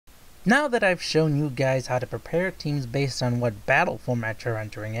Now that I've shown you guys how to prepare teams based on what battle format you're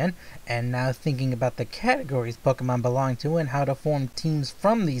entering in, and now thinking about the categories Pokemon belong to and how to form teams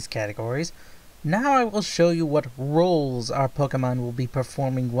from these categories, now I will show you what roles our Pokemon will be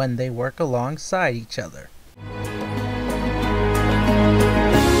performing when they work alongside each other.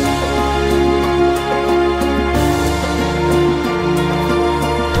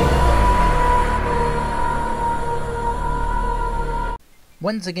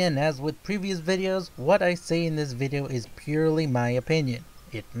 Once again, as with previous videos, what I say in this video is purely my opinion.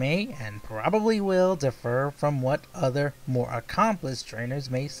 It may, and probably will, differ from what other, more accomplished trainers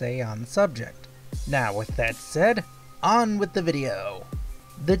may say on the subject. Now with that said, on with the video!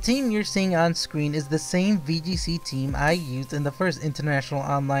 The team you're seeing on screen is the same VGC team I used in the first International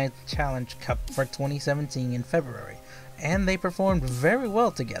Online Challenge Cup for 2017 in February, and they performed very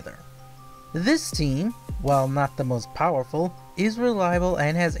well together. This team, while not the most powerful, is reliable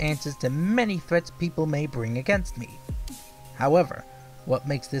and has answers to many threats people may bring against me. However, what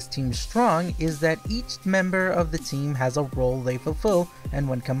makes this team strong is that each member of the team has a role they fulfill, and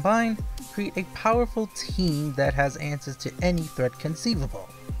when combined, create a powerful team that has answers to any threat conceivable.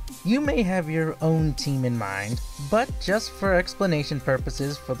 You may have your own team in mind, but just for explanation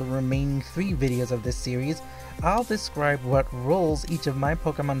purposes for the remaining 3 videos of this series, I'll describe what roles each of my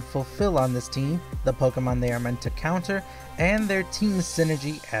Pokemon fulfill on this team, the Pokemon they are meant to counter, and their team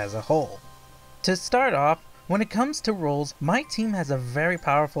synergy as a whole. To start off, when it comes to roles, my team has a very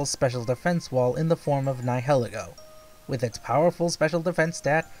powerful special defense wall in the form of Nihilego. With its powerful special defense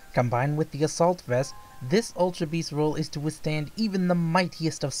stat, combined with the Assault Vest, this Ultra Beast role is to withstand even the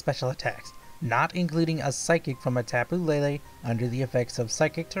mightiest of special attacks, not including a Psychic from a Tapu Lele under the effects of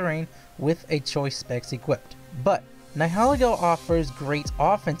Psychic Terrain with a Choice Specs equipped. But Nihilego offers great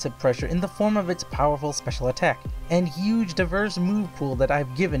offensive pressure in the form of its powerful special attack, and huge diverse move pool that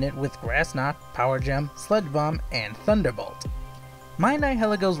I've given it with Grass Knot, Power Gem, Sludge Bomb, and Thunderbolt. My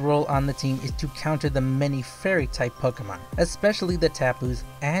Nihilego's role on the team is to counter the many Fairy-type Pokemon, especially the Tapus,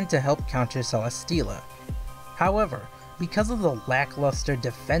 and to help counter Celesteela. However, because of the lackluster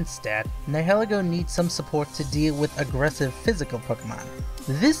defense stat, Nihilego needs some support to deal with aggressive physical Pokemon.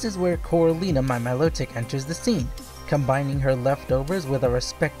 This is where Coralina, my Milotic, enters the scene, combining her leftovers with a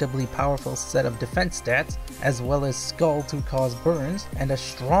respectably powerful set of defense stats, as well as Skull to cause burns, and a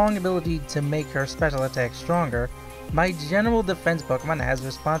strong ability to make her special attack stronger. My general defense Pokemon has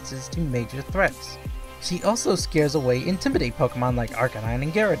responses to major threats. She also scares away Intimidate Pokemon like Arcanine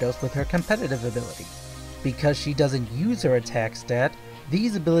and Gyarados with her competitive ability. Because she doesn't use her attack stat,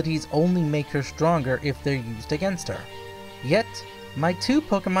 these abilities only make her stronger if they're used against her. Yet, my 2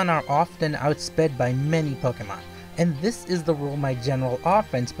 Pokemon are often outsped by many Pokemon, and this is the role my general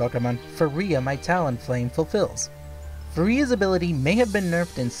offense Pokemon, Faria my Talonflame, fulfills. Faria's ability may have been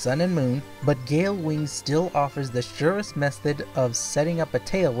nerfed in Sun and Moon, but Gale Wing still offers the surest method of setting up a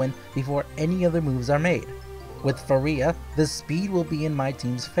Tailwind before any other moves are made. With Faria, the speed will be in my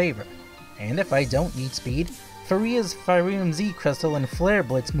team's favor. And if I don't need speed, Faria's Firium Z Crystal and Flare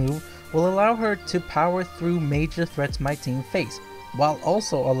Blitz move will allow her to power through major threats my team face, while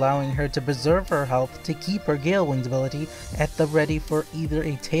also allowing her to preserve her health to keep her Gale Wings ability at the ready for either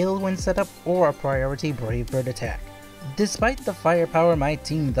a Tailwind setup or a priority Brave Bird attack. Despite the firepower my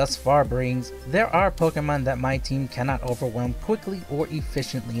team thus far brings, there are Pokemon that my team cannot overwhelm quickly or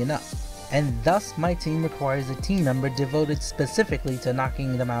efficiently enough, and thus my team requires a team member devoted specifically to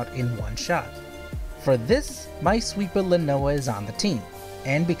knocking them out in one shot. For this, my sweeper Lenoa is on the team,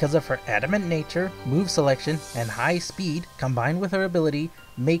 and because of her adamant nature, move selection, and high speed, combined with her ability,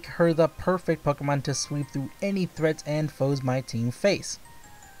 make her the perfect Pokemon to sweep through any threats and foes my team face.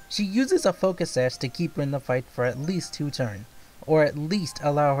 She uses a Focus Sash to keep her in the fight for at least 2 turns, or at least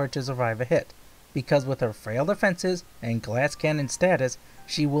allow her to survive a hit, because with her frail defenses and Glass Cannon status,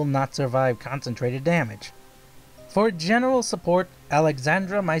 she will not survive concentrated damage. For general support,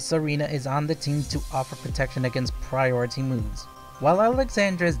 Alexandra my Serena is on the team to offer protection against priority moves. While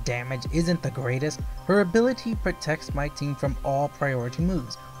Alexandra's damage isn't the greatest, her ability protects my team from all priority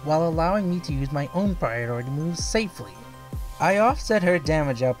moves, while allowing me to use my own priority moves safely. I offset her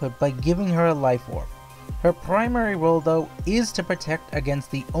damage output by giving her a Life Orb. Her primary role though is to protect against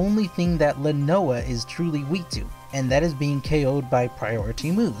the only thing that Lenoa is truly weak to, and that is being KO'd by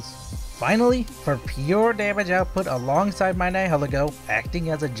priority moves. Finally, for pure damage output alongside my Nihilego, acting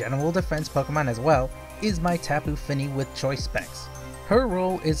as a general defense Pokemon as well, is my Tapu Fini with Choice Specs. Her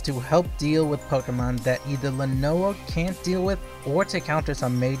role is to help deal with Pokemon that either Lenoa can't deal with, or to counter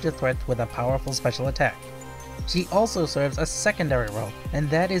some major threats with a powerful special attack. She also serves a secondary role, and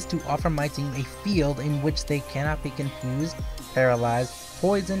that is to offer my team a field in which they cannot be confused, paralyzed,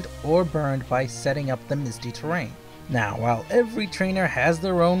 poisoned or burned by setting up the misty terrain. Now, while every trainer has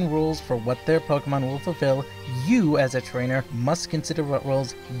their own rules for what their Pokemon will fulfill, you as a trainer must consider what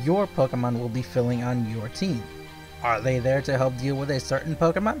roles your Pokemon will be filling on your team. Are they there to help deal with a certain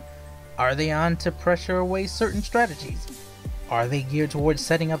Pokemon? Are they on to pressure away certain strategies? Are they geared towards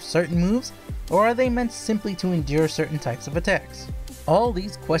setting up certain moves? Or are they meant simply to endure certain types of attacks? All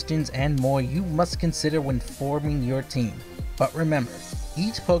these questions and more you must consider when forming your team. But remember,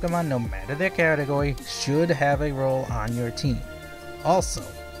 each Pokemon, no matter their category, should have a role on your team. Also,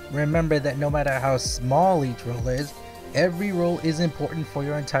 remember that no matter how small each role is, every role is important for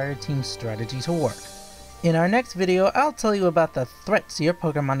your entire team's strategy to work. In our next video, I'll tell you about the threats your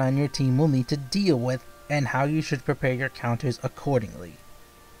Pokemon on your team will need to deal with and how you should prepare your counters accordingly.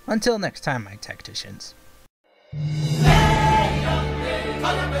 Until next time, my tacticians.